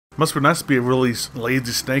Must be nice to be a really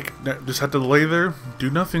lazy snake. Just have to lay there, do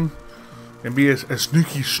nothing, and be a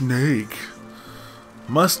sneaky snake.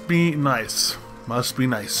 Must be nice. Must be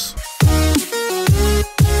nice.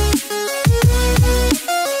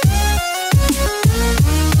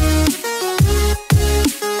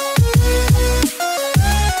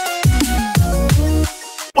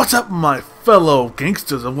 What's up, my fellow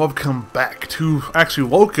gangsters, and welcome back to,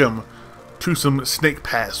 welcome to some Snake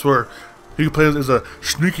Pass, where you can play as a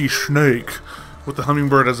sneaky snake with the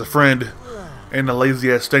hummingbird as a friend, and a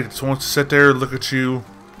lazy ass snake that just wants to sit there, look at you,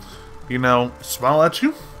 you know, smile at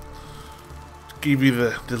you, give you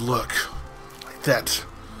the look, like that.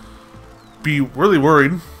 Be really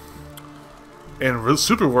worried, and really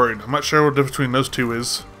super worried. I'm not sure what the difference between those two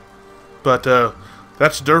is, but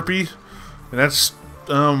that's derpy, and that's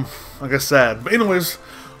I guess sad. But anyways,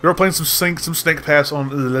 we were playing some Snake Pass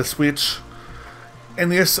on the Switch.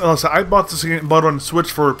 And yes, so I bought this game, bought it on the Switch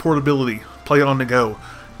for portability, play it on the go,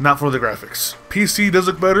 not for the graphics. PC does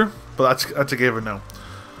look better, but that's a given no.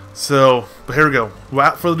 So, but here we go.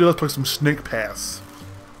 Without further ado, let's play some Snake Pass.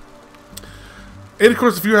 And of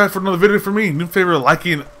course, if you're here for another video from me, do favor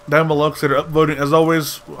liking down below, consider uploading. As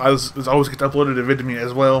always, as always, get uploaded a video to me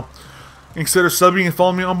as well. And consider subbing and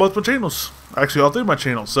following me on both my channels. Actually, all three of my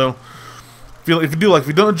channels. So, if you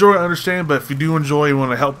don't enjoy, I understand. But if you do enjoy, you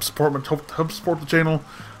want to help support the channel,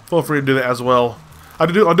 feel free to do that as well. I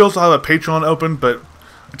do also have a Patreon open, but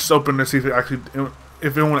it's just open to see if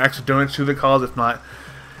anyone actually donates to the cause. If not,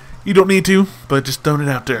 you don't need to, but just donate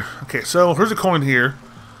out there. Okay, so here's a coin here.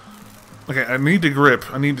 Okay, I need to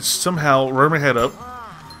grip. I need to somehow rear my head up.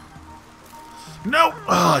 No!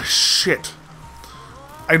 Oh shit!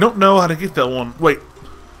 I don't know how to get that one. Wait.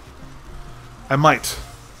 I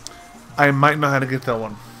might know how to get that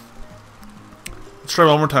one. Let's try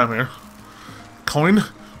one more time here. Coin,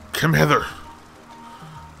 come hither.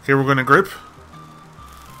 Okay, we're gonna grip.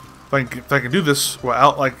 If I can do this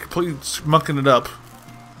without like completely mucking it up.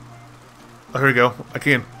 Oh, here we go. I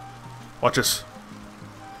can. Watch this.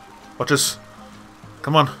 Watch this.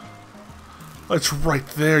 Come on. Oh, it's right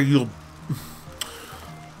there. Are you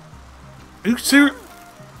serious?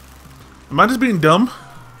 Am I just being dumb?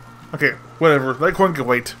 Okay, whatever. That coin can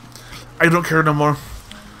wait. I don't care no more.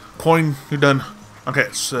 Coin, you're done. Okay,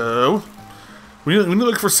 so we need to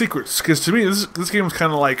look for secrets, because to me this game is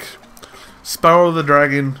kind of like Spyro the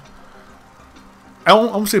Dragon. I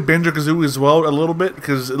want to say Banjo-Kazooie as well a little bit,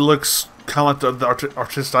 because it looks kind of like the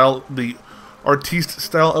artiste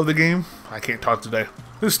style of the game. I can't talk today.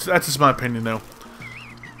 That's just my opinion though.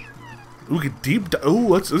 We could deep dive.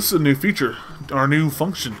 Oh, this is a new feature, our new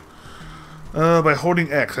function. By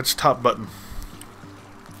holding X, that's top button.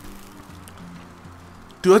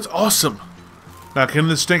 Dude, that's awesome. Now, can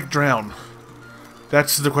the snake drown?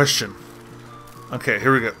 That's the question. Okay,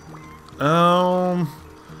 here we go.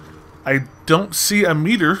 I don't see a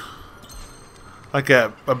meter, like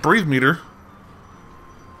a breathe meter.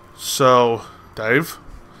 So, dive,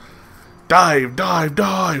 dive, dive,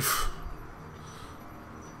 dive.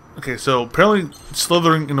 Okay, so apparently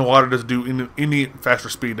slithering in the water doesn't do any faster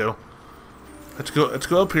speed though. Let's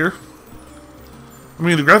go up here. I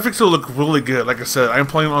mean, the graphics will look really good. Like I said, I'm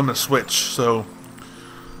playing on the Switch, so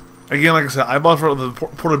again, like I said, I bought for the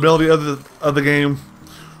portability of the game.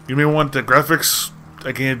 You may want the graphics.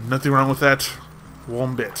 Again, nothing wrong with that,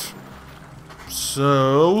 one bit.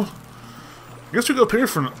 So, I guess we go up here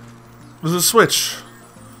for. There's a switch.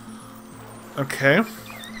 Okay.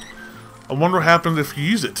 I wonder what happens if you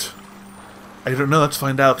use it. I don't know. Let's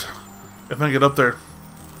find out. If I get up there.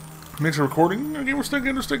 Makes a recording. Okay, we're still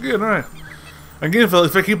good. Alright. Again, if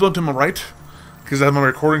I keep looking to my right, because I have my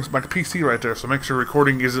recordings, my PC right there, so make sure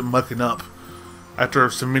recording isn't mucking up after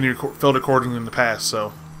some many failed recordings in the past,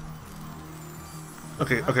 so.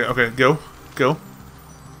 Okay, go.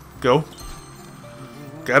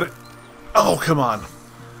 Got it? Oh, come on.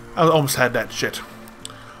 I almost had that shit.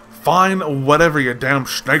 Fine, whatever, you damn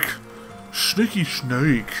snake. Sneaky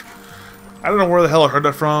snake. I don't know where the hell I heard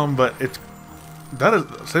that from, but it's. That is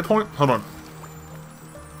a save point? Hold on.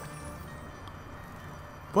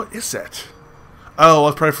 What is that? Oh,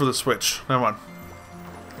 let's pray for the Switch. Never mind.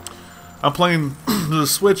 I'm playing the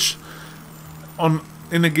Switch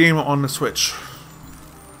in the game on the Switch.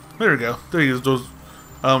 There we go. There he is. Those.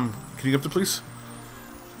 Can you get up there, please?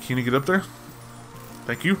 Can you get up there?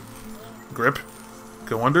 Thank you. Grip.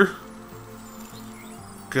 Go under.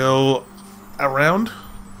 Go around.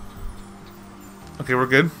 Okay, we're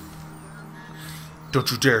good. Don't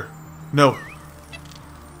you dare. No.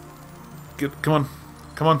 Come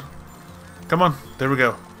on. There we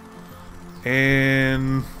go.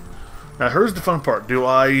 And now here's the fun part.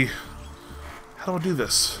 How do I do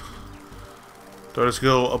this? Do I just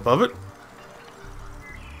go above it?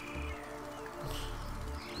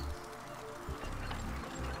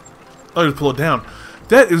 Oh, just pull it down.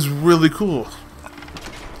 That is really cool.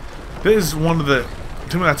 That is one of the...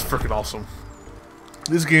 To me, that's freaking awesome.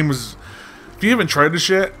 This game is... If you haven't tried this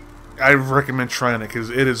yet, I recommend trying it, because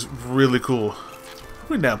it is really cool.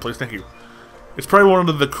 Put me down, please. Thank you. It's probably one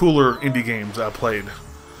of the cooler indie games I played.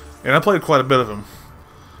 And I played quite a bit of them.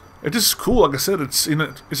 It's just cool, like I said, it's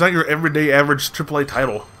it's not your everyday average AAA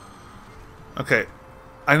title. Okay.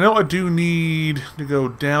 I know I do need to go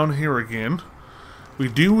down here again. We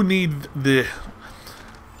do need the...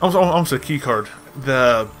 almost a key card.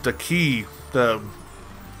 The key, whatever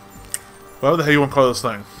the hell you want to call this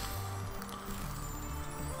thing.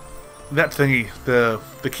 That thingy,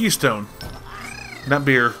 the keystone. Not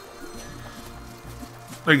beer.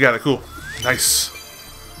 Oh, you got it, cool. Nice.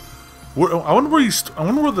 I wonder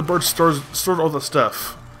where the bird stores all the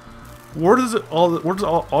stuff. Where does all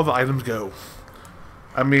the items go?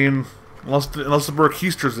 I mean, unless the bird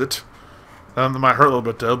keysters it. That might hurt a little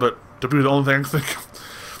bit though, but to be the only thing I can think of.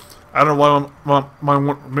 I don't know why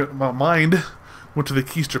my mind went to the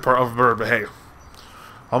keister part of a bird, but hey.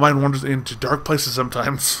 My mind wanders into dark places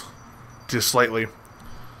sometimes. Just slightly.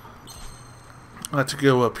 Let's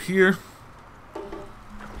go up here.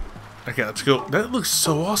 Okay, let's go. That looks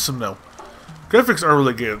so awesome though. Graphics are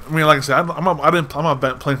really good. I mean, like I said, I'm not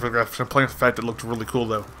playing for the graphics. I'm playing for the fact that it looked really cool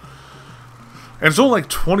though. And it's only like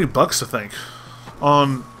 $20, I think,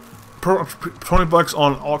 on $20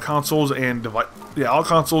 on all consoles and all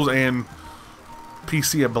consoles and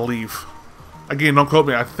PC, I believe. Again, don't quote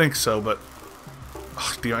me. I think so, but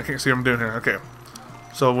damn, I can't see what I'm doing here. Okay,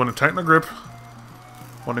 so I want to tighten the grip.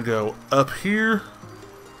 Want to go up here,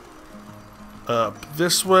 up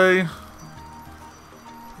this way.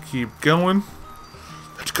 Keep going.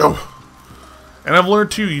 Let's go. And I've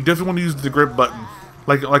learned too, you definitely want to use the grip button,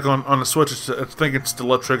 like on the Switch. I think it's the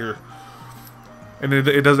left trigger. And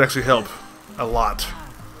it does actually help a lot.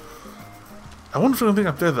 I wonder if there's anything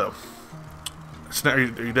up there, though. Are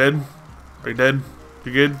you dead? Are you dead?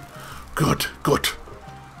 You good? Good, good.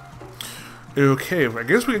 Okay, I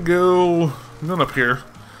guess we could go... I'm going up here.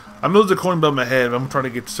 I know there's a coin above my head, but I'm trying to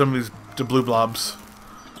get some of the blue blobs.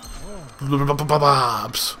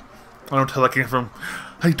 Blobs. I don't know where the hell that came from.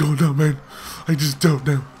 I don't know, man. I just don't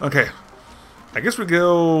know. Okay. I guess we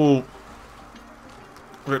go...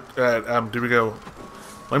 do we go...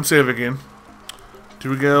 Let me save again. Do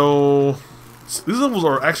we go... These levels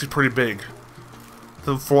are actually pretty big.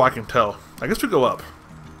 From what I can tell. I guess we go up.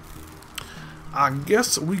 I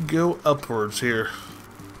guess we go upwards here.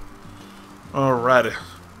 Alrighty.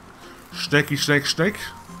 Snakey, snake, snake.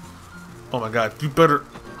 Oh my god, you better...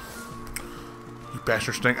 You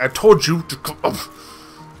bastard snake. I told you to come up.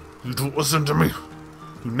 You don't listen to me.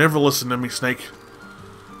 You never listen to me, snake.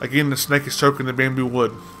 Again, the snake is choking the bamboo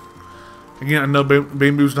wood. Again, I know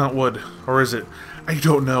bamboo's not wood. Or is it? I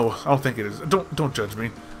don't know. I don't think it is. Don't judge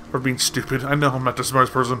me for being stupid. I know I'm not the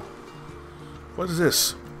smartest person. What is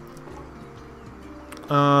this?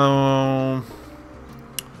 Do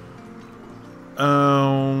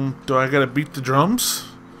I gotta beat the drums?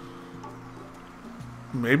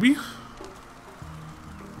 Maybe?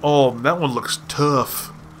 Oh, that one looks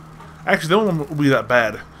tough. Actually, that one won't be that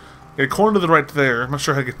bad. Okay, corner to the right there. I'm not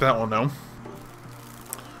sure how to get that one now.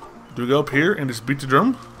 Do we go up here and just beat the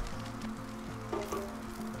drum?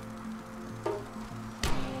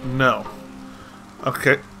 No.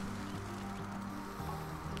 Okay.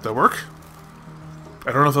 Did that work?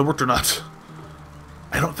 I don't know if that worked or not.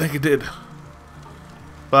 I don't think it did.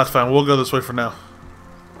 But that's fine. We'll go this way for now.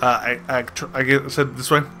 I said this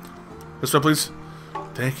way. This way, please.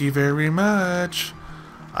 Thank you very much.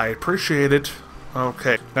 I appreciate it.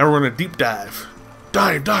 Okay. Now we're going to deep dive.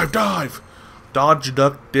 Dive, dive, dive. Dodge,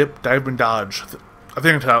 duck, dip, dive, and dodge. I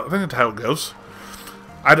think that's how it goes.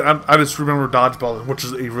 I just remember Dodgeball, which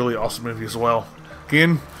is a really awesome movie as well.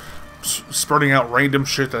 Again, spurting out random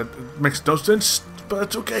shit that makes no sense, but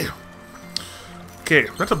it's okay. Okay,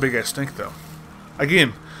 that's a big ass snake though.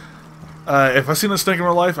 Again, if I seen a snake in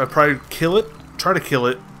real life, I'd probably kill it, try to kill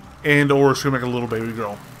it, and or it's gonna make a little baby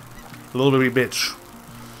girl, a little baby bitch.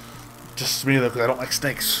 Just me though, because I don't like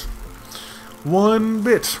snakes. One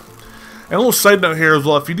bit. And a little side note here as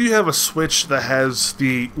well, if you do have a Switch that has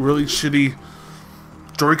the really shitty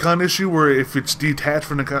Joy-Con issue where if it's detached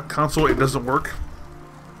from the console it doesn't work,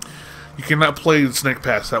 you cannot play the Snake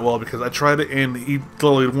Pass that well, because I tried it and he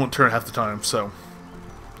literally won't turn half the time. So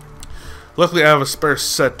luckily I have a spare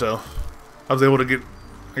set though. I was able to get,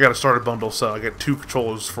 I got a starter bundle, so I got 2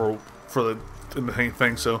 controllers for the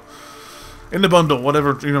thing. So in the bundle,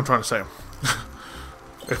 whatever, you know what I'm trying to say.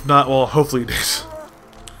 If not, well, hopefully it is.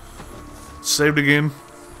 Saved again.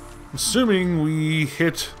 Assuming we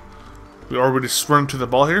hit... We already run to the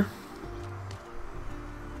ball here.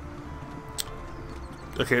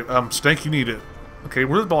 Okay, Stank, you need it. Okay,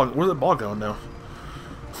 where's the ball going now?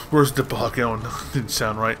 Where's the ball going? Didn't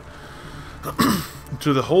sound right.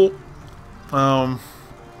 To the hole.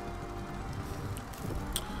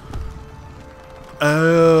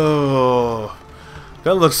 Oh,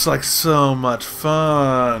 that looks like so much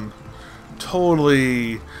fun.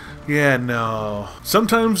 Totally. Yeah, no.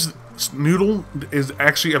 Sometimes Noodle is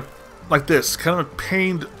actually like this, kind of a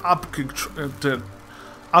pain to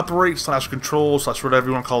operate / control / whatever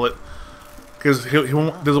you want to call it, because he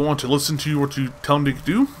doesn't want to listen to you what you tell him to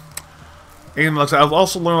do. And like I said, I've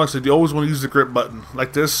also learned, like I said, you always want to use the grip button.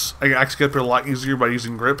 Like this, I can actually get it a lot easier by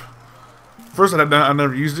using grip. First, I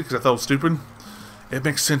never used it because I thought it was stupid. It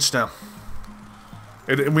makes sense now.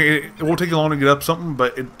 It won't take you long to get up something,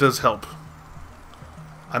 but it does help.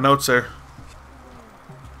 I know it's there.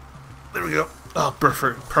 There we go. Oh,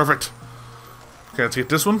 perfect. Perfect. Okay, let's get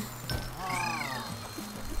this one.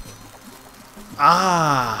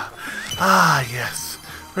 Ah, yes.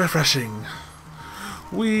 Refreshing.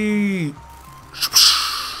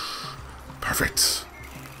 Perfect.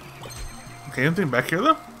 Okay, anything back here,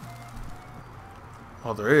 though?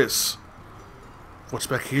 Oh, there is. What's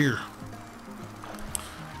back here?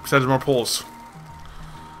 Besides more poles.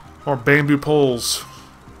 More bamboo poles.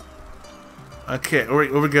 Okay, where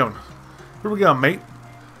we going? Where we going, mate?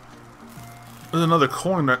 There's another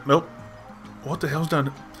coin there. Nope. What the hell's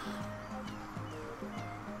down?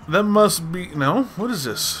 That must be... No? What is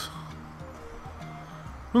this?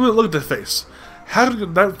 Look at the face. How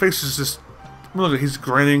did that face is just... Look, he's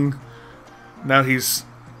grinning. Now he's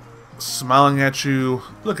smiling at you.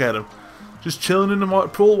 Look at him. Just chilling in the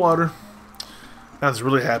pool water. Now he's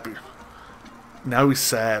really happy. Now he's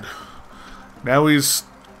sad. Now he's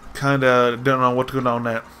kind of don't know what to go on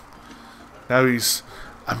that. Now he's...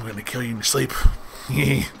 I'm going to kill you in your sleep.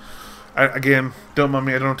 Again, don't mind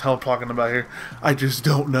me. I don't know what I'm talking about here. I just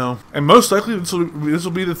don't know. And most likely, this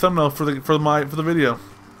will be the thumbnail for the video.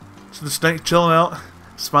 So the snake chilling out,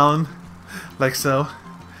 smiling, like so.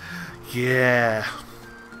 Yeah.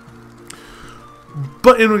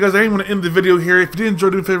 But anyway, guys, I am going to end the video here. If you did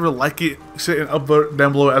enjoy, do me a favor, like it, say and upvote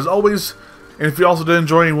down below as always. And if you also did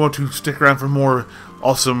enjoy and want to stick around for more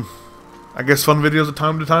awesome, I guess, fun videos at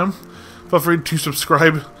time to time, feel free to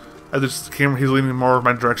subscribe. As this camera, he's leaning more in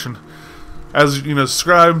my direction. As you know,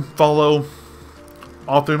 subscribe, follow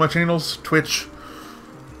all three of my channels: Twitch,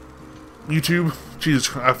 YouTube.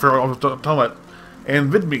 Jesus, I forgot what I was talking about,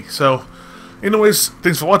 and VidMe. So, anyways,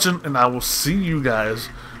 thanks for watching, and I will see you guys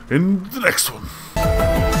in the next one.